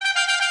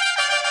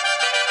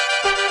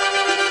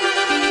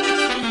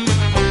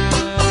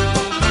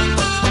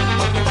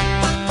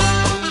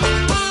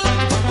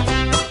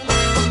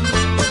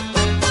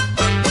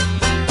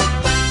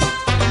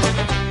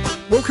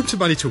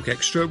Money Talk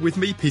Extra with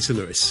me, Peter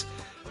Lewis.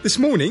 This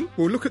morning,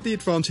 we'll look at the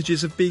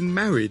advantages of being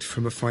married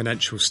from a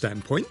financial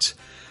standpoint.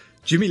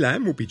 Jimmy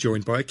Lamb will be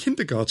joined by a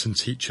kindergarten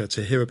teacher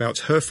to hear about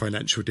her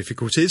financial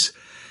difficulties.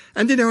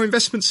 And in our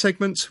investment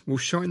segment, we'll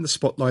shine the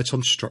spotlight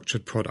on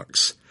structured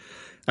products.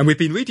 And we've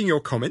been reading your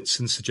comments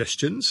and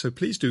suggestions, so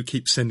please do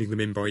keep sending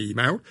them in by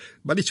email.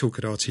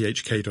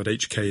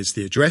 moneytalk@rthk.hk is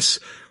the address,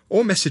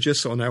 or message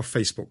us on our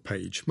Facebook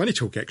page, Money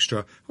Talk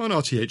Extra on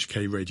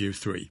RTHK Radio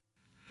 3.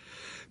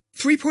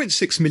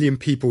 3.6 million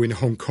people in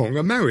Hong Kong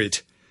are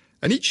married,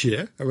 and each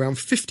year around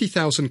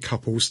 50,000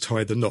 couples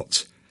tie the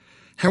knot.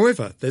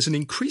 However, there's an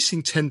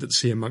increasing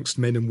tendency amongst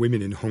men and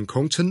women in Hong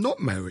Kong to not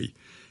marry.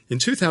 In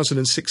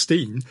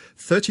 2016,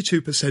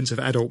 32% of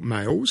adult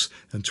males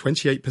and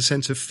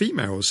 28% of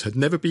females had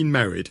never been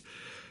married.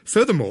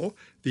 Furthermore,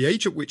 the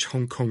age at which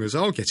Hong Kongers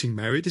are getting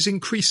married is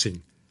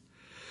increasing.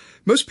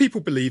 Most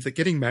people believe that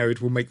getting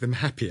married will make them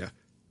happier,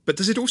 but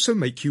does it also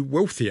make you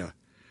wealthier?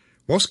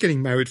 Whilst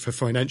getting married for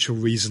financial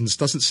reasons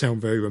doesn't sound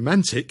very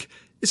romantic,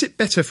 is it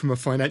better from a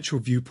financial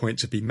viewpoint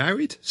to be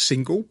married,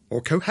 single,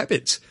 or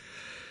cohabit?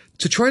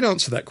 To try and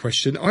answer that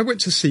question, I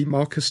went to see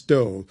Marcus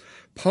Durrell,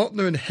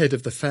 partner and head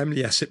of the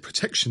Family Asset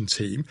Protection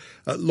Team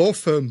at law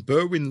firm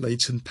Berwin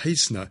Leighton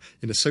Paisner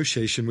in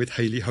association with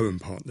Haley Hohen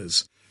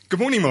Partners.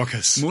 Good morning,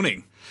 Marcus.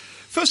 Morning.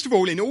 First of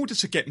all, in order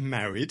to get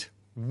married,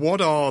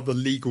 what are the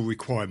legal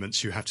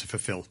requirements you have to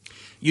fulfil?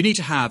 You need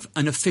to have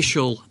an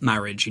official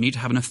marriage. You need to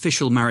have an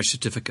official marriage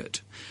certificate.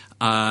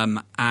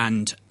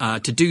 And to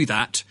do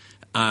that,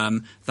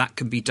 that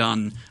can be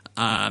done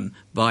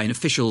by an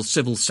official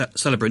civil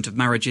celebrant of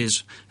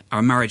marriages.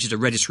 Our marriage is a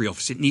registry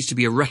office. It needs to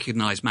be a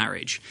recognised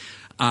marriage.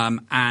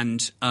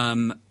 And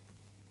on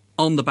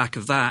the back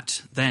of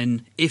that,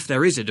 then, if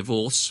there is a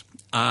divorce,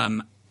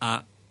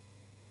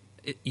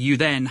 you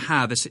then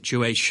have a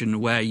situation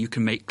where you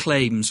can make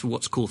claims for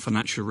what's called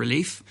financial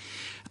relief.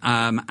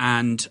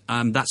 And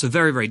that's a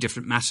very, very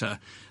different matter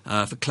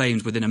for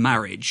claims within a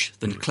marriage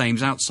than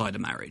claims outside a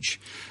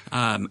marriage.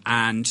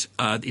 And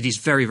it is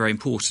very, very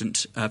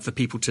important for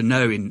people to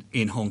know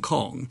in Hong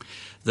Kong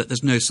that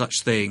there's no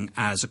such thing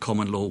as a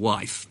common law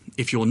wife.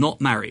 If you're not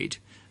married,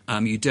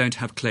 you don't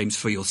have claims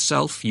for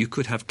yourself. You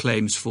could have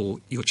claims for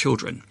your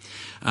children.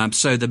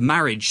 So the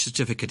marriage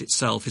certificate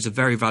itself is a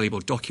very valuable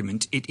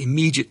document. It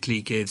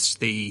immediately gives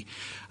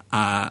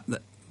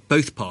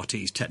both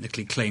parties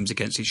technically claims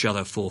against each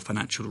other for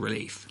financial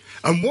relief.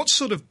 And what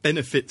sort of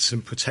benefits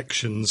and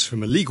protections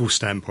from a legal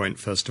standpoint,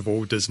 first of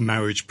all, does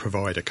marriage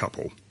provide a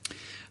couple?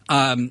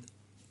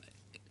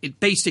 It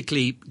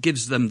basically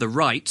gives them the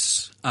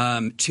rights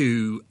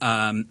to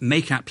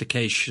make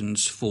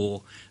applications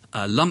for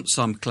lump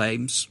sum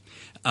claims,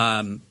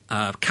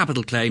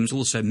 capital claims,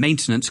 also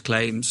maintenance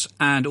claims,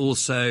 and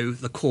also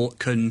the court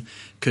can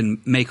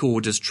make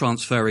orders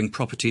transferring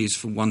properties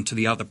from one to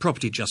the other,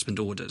 property adjustment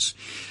orders.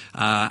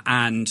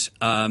 And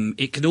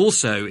it can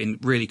also, in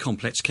really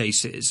complex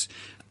cases,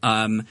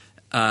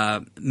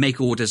 make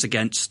orders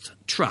against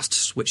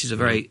trusts, which is a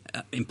very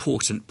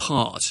important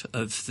part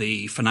of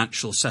the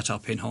financial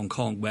setup in Hong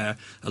Kong, where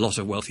a lot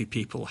of wealthy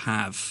people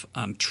have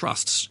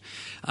trusts.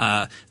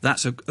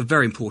 That's a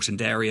very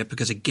important area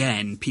because,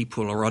 again,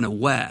 people are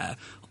unaware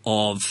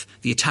of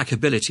the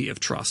attackability of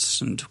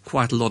trusts, and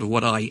quite a lot of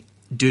what I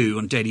do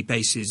on a daily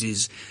basis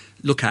is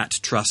look at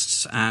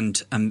trusts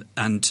and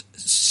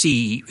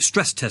see,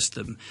 stress test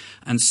them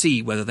and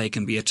see whether they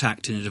can be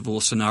attacked in a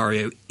divorce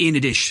scenario, in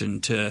addition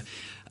to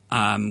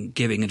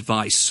giving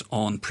advice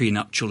on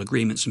prenuptial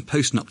agreements and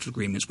postnuptial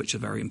agreements, which are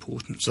very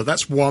important. So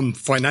that's one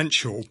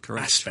financial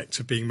aspect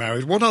of being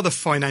married. What other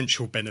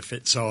financial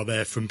benefits are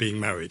there from being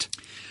married?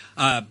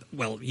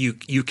 Well,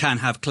 you can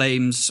have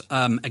claims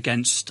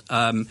against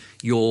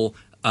your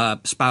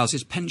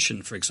spouse's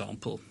pension, for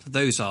example.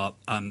 Those are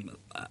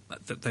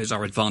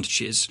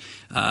advantages.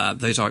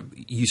 Those are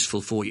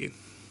useful for you,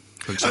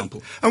 for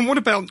example. And what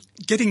about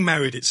getting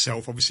married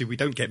itself? Obviously, we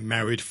don't get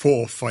married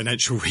for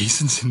financial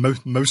reasons,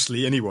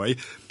 mostly anyway.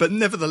 But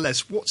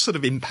nevertheless, what sort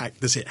of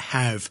impact does it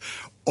have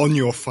on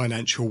your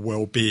financial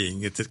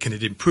well-being? Can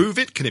it improve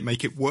it? Can it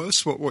make it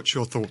worse? What's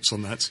your thoughts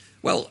on that?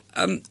 Well,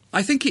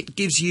 I think it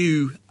gives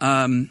you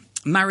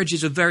marriage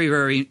is a very,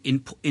 very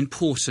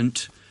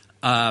important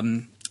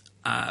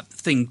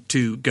thing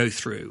to go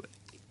through.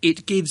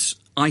 It gives,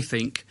 I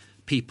think,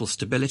 people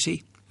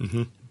stability.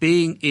 Mm-hmm.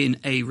 Being in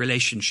a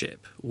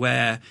relationship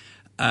where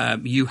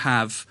you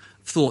have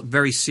thought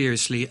very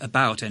seriously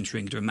about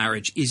entering into a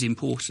marriage is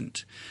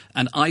important.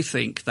 And I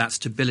think that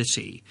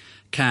stability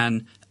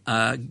can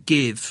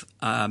give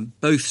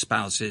both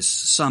spouses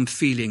some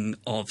feeling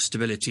of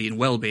stability and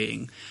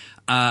well-being,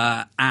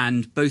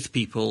 and both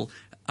people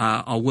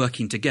are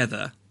working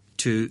together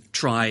to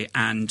try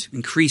and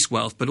increase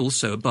wealth, but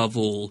also, above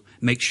all,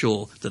 make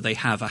sure that they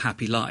have a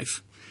happy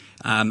life.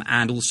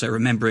 And also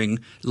remembering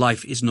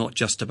life is not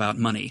just about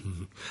money.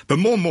 Mm-hmm. But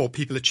more and more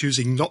people are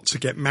choosing not to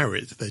get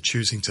married. They're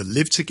choosing to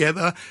live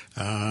together,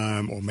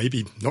 or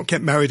maybe not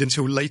get married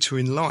until later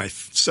in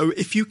life. So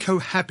if you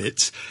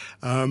cohabit,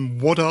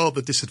 what are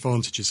the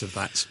disadvantages of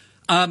that?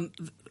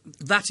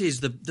 that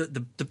is the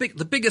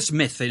biggest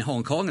myth in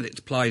Hong Kong, and it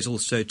applies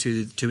also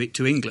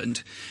to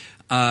England.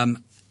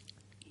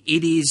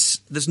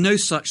 There's no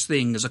such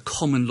thing as a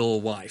common law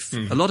wife.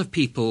 A lot of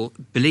people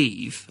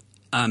believe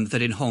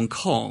that in Hong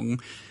Kong,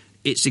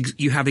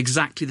 you have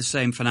exactly the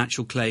same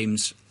financial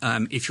claims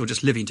if you're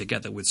just living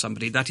together with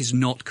somebody. That is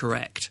not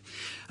correct.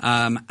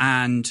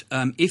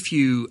 If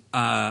you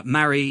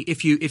marry,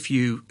 if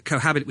you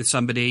cohabit with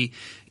somebody,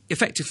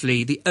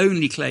 effectively the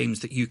only claims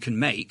that you can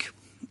make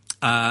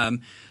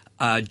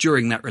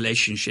during that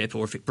relationship,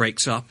 or if it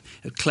breaks up,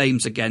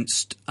 claims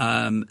against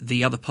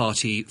the other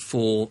party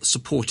for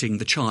supporting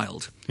the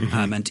child.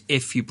 And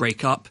if you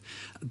break up,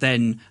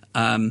 then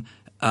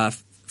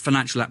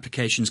financial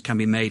applications can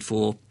be made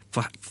for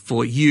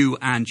you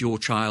and your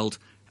child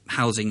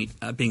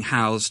being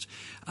housed,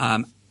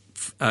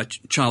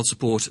 child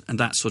support and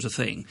that sort of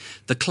thing.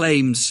 The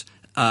claims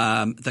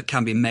that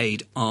can be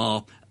made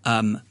are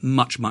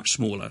much, much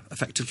smaller,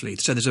 effectively.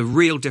 So there's a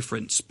real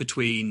difference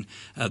between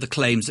the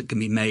claims that can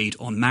be made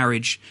on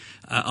marriage,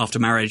 after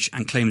marriage,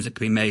 and claims that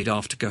can be made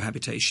after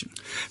cohabitation.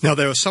 Now,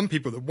 there are some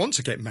people that want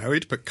to get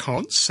married but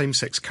can't.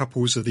 Same-sex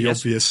couples are the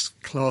obvious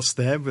class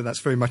there, but that's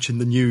very much in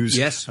the news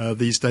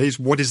these days.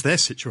 What is their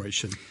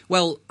situation?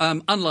 Well,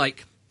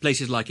 unlike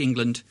places like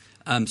England,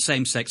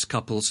 same-sex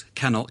couples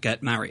cannot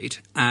get married,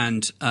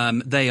 and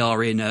they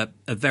are in a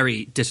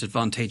very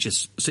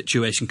disadvantageous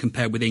situation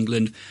compared with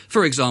England.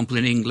 For example,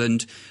 in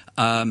England,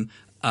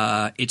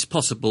 it's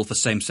possible for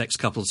same-sex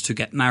couples to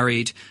get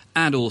married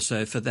and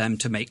also for them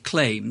to make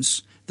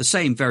claims, the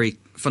same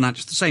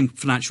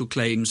financial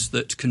claims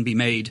that can be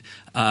made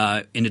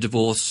in a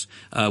divorce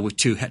with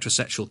two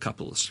heterosexual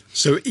couples.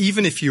 So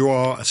even if you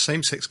are a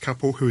same-sex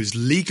couple who is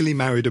legally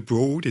married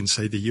abroad in,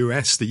 say, the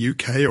US, the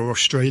UK or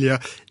Australia,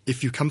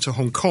 if you come to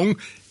Hong Kong,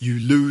 you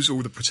lose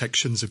all the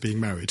protections of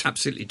being married?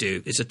 Absolutely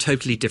do. It's a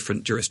totally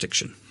different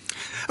jurisdiction.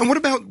 And what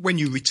about when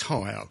you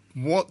retire?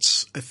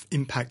 What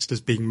impact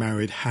does being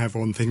married have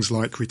on things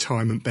like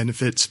retirement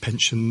benefits,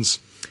 pensions?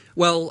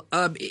 Well,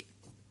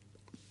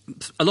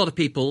 a lot of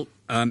people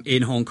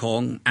in Hong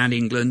Kong and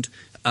England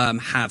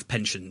have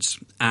pensions,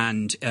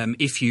 and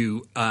if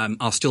you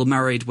are still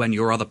married when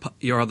your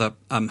other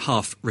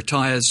half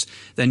retires,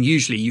 then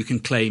usually you can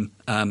claim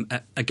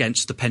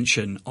against the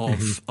pension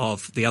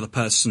of the other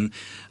person,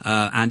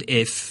 and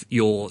if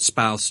your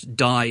spouse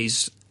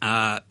dies,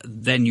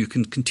 then you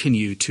can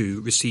continue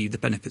to receive the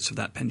benefits of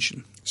that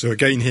pension. So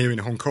again, here in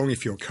Hong Kong,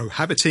 if you're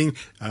cohabiting,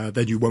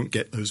 then you won't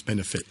get those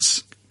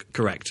benefits.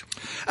 Correct.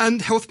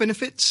 And health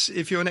benefits,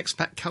 if you're an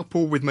expat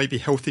couple with maybe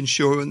health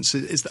insurance,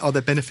 are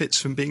there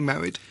benefits from being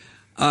married?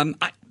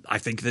 I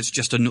think that's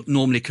just a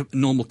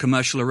normal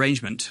commercial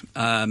arrangement.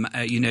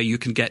 You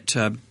can get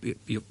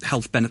your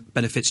health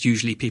benefits.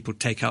 Usually people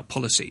take out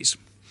policies.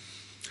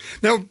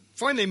 Now,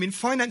 finally, I mean,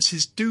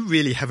 finances do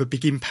really have a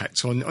big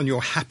impact on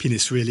your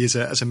happiness, really, as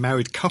a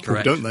married couple,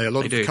 Correct. don't they? A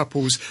lot of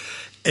couples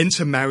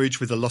enter marriage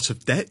with a lot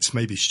of debts,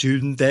 maybe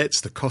student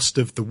debts, the cost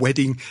of the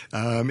wedding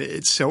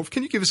itself.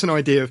 Can you give us an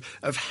idea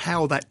of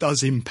how that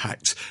does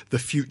impact the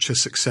future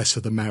success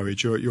of the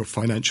marriage or your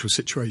financial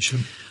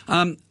situation?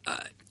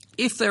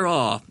 If there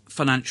are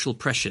financial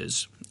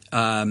pressures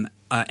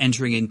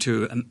entering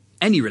into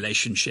any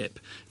relationship,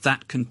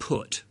 that can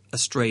put a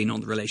strain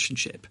on the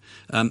relationship.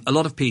 A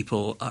lot of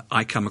people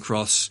I come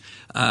across,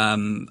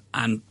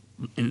 and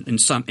in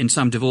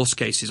some divorce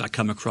cases I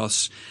come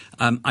across,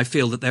 I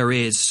feel that there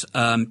is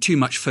too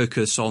much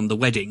focus on the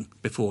wedding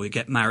before we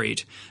get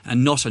married,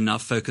 and not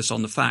enough focus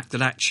on the fact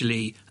that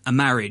actually a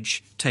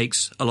marriage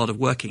takes a lot of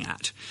working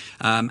at.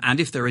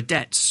 And if there are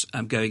debts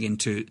going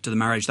into the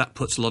marriage, that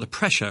puts a lot of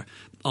pressure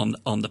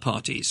on the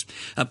parties.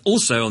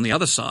 Also, on the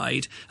other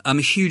side, a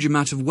huge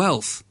amount of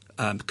wealth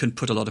can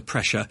put a lot of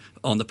pressure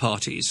on the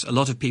parties. A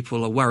lot of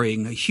people are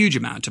worrying a huge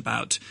amount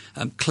about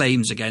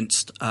claims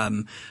against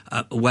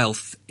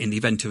wealth in the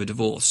event of a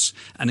divorce.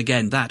 And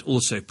again, that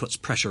also puts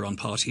pressure on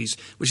parties,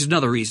 which is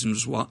another reason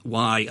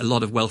why a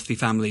lot of wealthy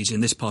families in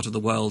this part of the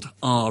world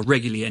are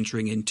regularly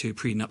entering into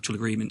prenuptial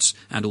agreements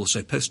and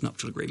also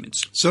postnuptial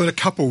agreements. So a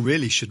couple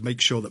really should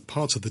make sure that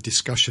part of the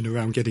discussion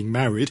around getting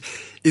married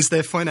is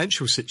their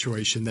financial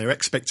situation, their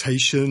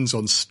expectations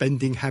on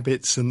spending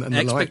habits and the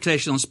like.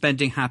 Expectation on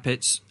spending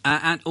habits.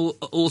 And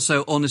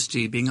also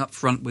honesty, being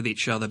upfront with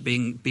each other,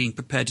 being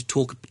prepared to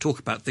talk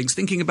about things,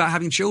 thinking about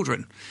having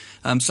children.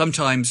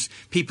 Sometimes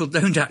people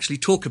don't actually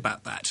talk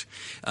about that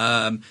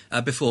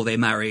before they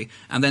marry,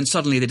 and then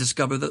suddenly they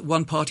discover that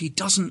one party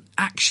doesn't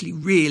actually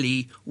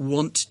really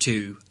want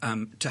to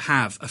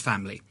have a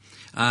family,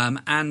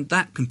 and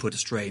that can put a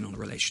strain on a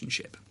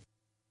relationship.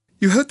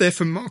 You heard there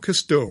from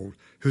Marcus Dole,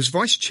 who's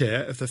Vice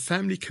Chair of the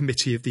Family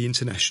Committee of the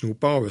International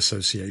Bar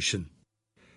Association.